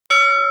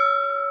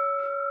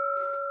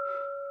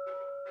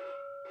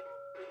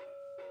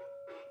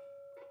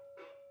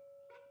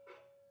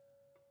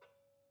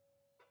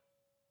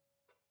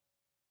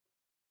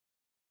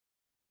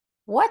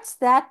What's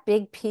that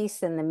big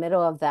piece in the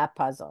middle of that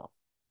puzzle?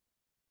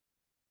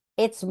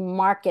 It's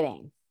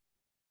marketing.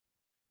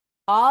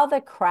 All the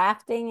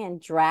crafting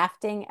and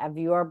drafting of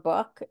your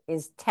book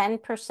is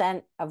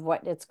 10% of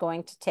what it's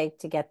going to take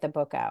to get the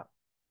book out.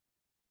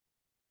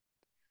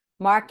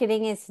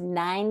 Marketing is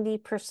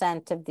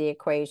 90% of the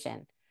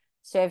equation.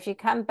 So if you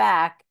come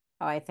back,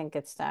 oh, I think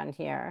it's down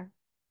here.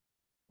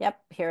 Yep,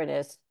 here it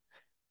is.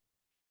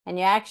 And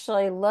you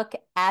actually look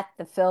at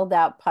the filled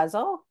out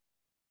puzzle,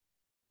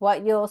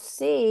 what you'll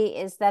see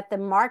is that the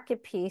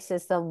market piece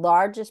is the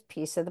largest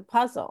piece of the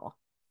puzzle.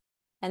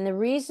 And the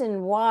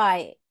reason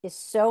why is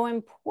so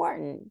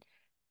important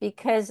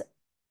because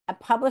a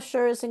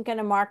publisher isn't going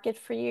to market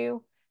for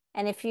you.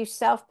 And if you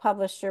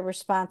self-publish, you're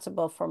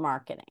responsible for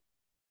marketing.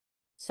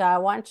 So I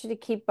want you to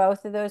keep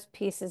both of those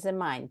pieces in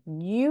mind.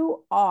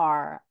 You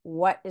are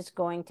what is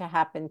going to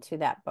happen to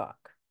that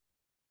book.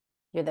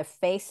 You're the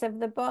face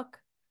of the book.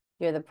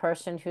 You're the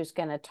person who's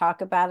going to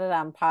talk about it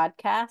on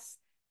podcasts.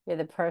 You're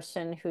the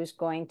person who's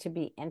going to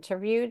be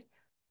interviewed.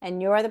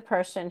 And you're the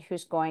person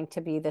who's going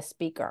to be the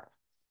speaker.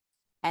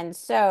 And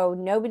so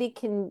nobody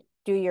can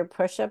do your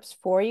push-ups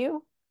for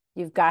you.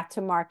 You've got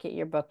to market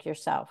your book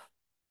yourself.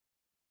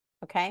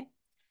 Okay?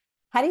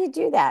 How do you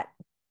do that?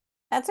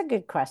 That's a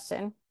good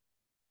question.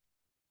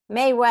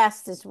 Mae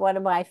West is one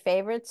of my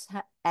favorites,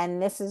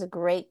 and this is a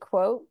great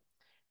quote.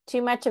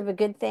 Too much of a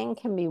good thing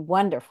can be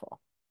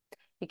wonderful.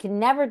 You can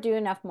never do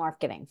enough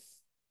marketing.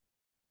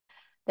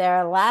 There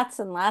are lots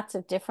and lots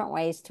of different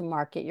ways to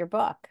market your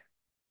book.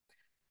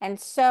 And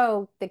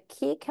so the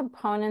key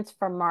components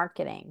for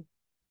marketing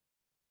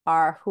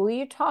are who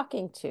you're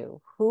talking to,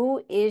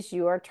 who is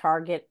your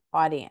target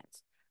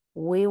audience.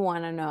 We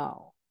want to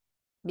know.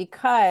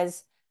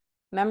 Because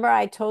remember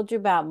I told you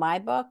about my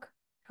book?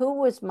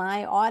 Who was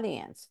my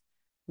audience?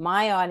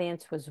 My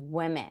audience was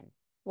women.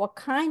 What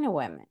kind of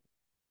women?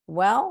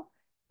 Well,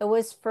 it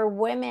was for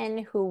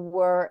women who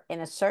were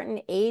in a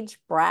certain age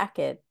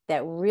bracket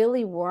that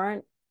really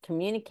weren't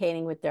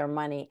communicating with their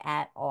money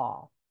at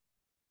all.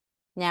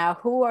 Now,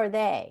 who are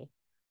they?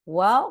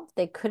 Well,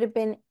 they could have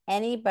been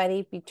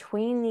anybody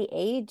between the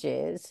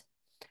ages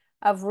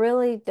of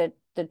really the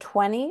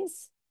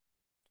 20s,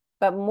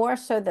 but more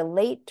so the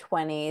late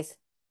 20s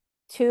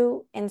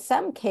to, in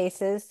some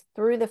cases,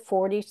 through the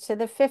 40s to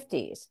the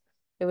 50s.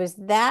 It was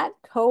that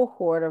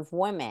cohort of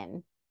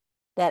women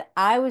that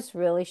I was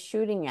really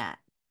shooting at.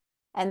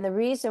 And the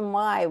reason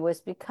why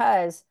was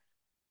because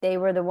they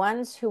were the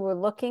ones who were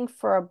looking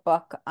for a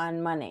book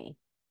on money.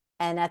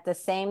 And at the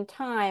same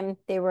time,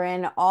 they were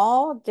in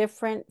all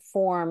different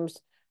forms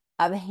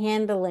of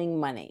handling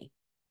money,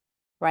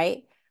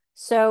 right?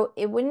 So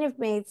it wouldn't have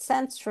made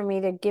sense for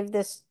me to give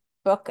this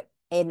book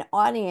an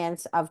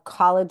audience of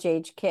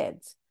college-age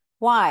kids.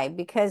 Why?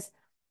 Because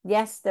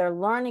yes, they're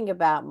learning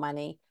about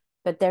money,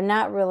 but they're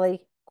not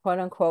really, quote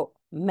unquote,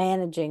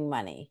 managing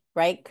money,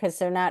 right? Because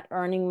they're not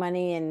earning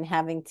money and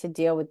having to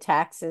deal with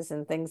taxes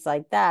and things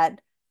like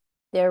that.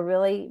 They're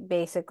really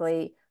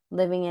basically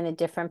living in a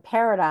different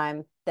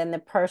paradigm than the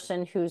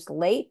person who's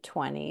late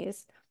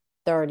 20s,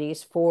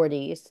 30s,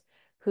 40s,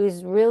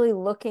 who's really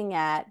looking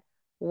at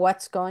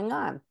what's going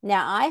on.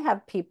 Now, I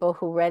have people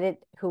who read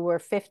it who were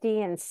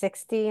 50 and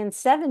 60 and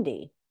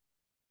 70.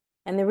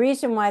 And the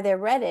reason why they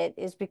read it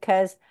is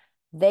because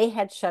they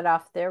had shut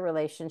off their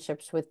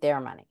relationships with their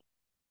money,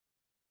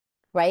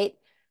 right?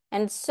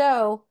 And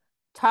so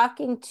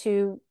talking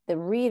to the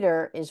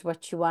reader is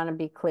what you want to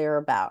be clear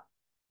about.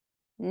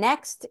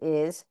 Next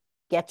is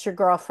get your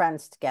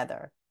girlfriends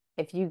together.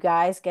 If you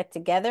guys get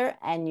together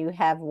and you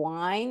have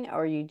wine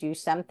or you do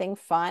something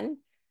fun,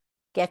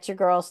 get your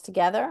girls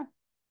together,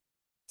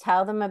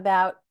 tell them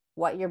about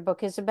what your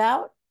book is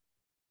about,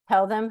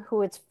 tell them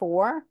who it's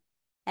for,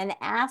 and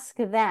ask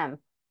them,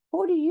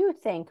 who do you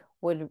think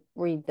would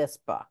read this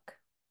book?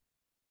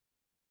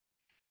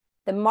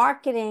 The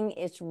marketing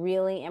is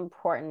really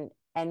important.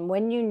 And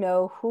when you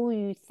know who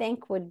you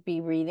think would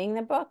be reading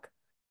the book,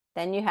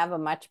 then you have a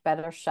much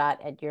better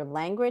shot at your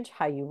language,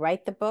 how you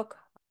write the book,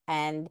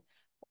 and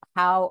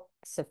how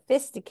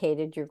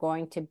sophisticated you're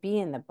going to be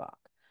in the book.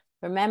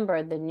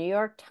 Remember, the New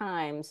York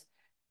Times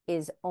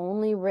is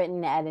only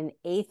written at an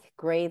 8th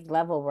grade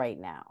level right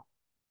now.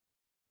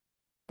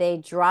 They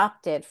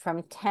dropped it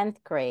from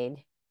 10th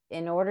grade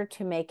in order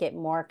to make it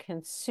more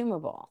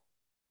consumable.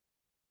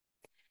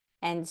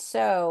 And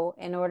so,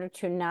 in order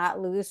to not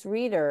lose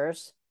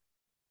readers,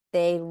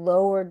 they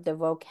lowered the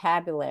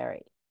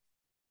vocabulary.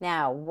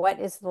 Now,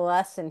 what is the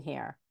lesson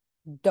here?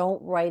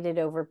 Don't write it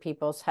over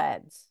people's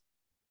heads.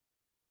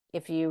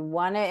 If you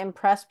want to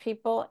impress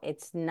people,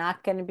 it's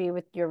not going to be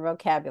with your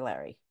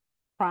vocabulary.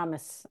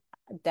 Promise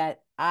that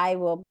I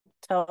will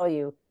tell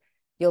you,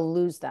 you'll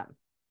lose them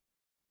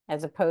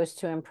as opposed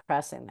to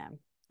impressing them.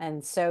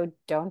 And so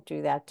don't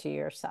do that to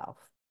yourself.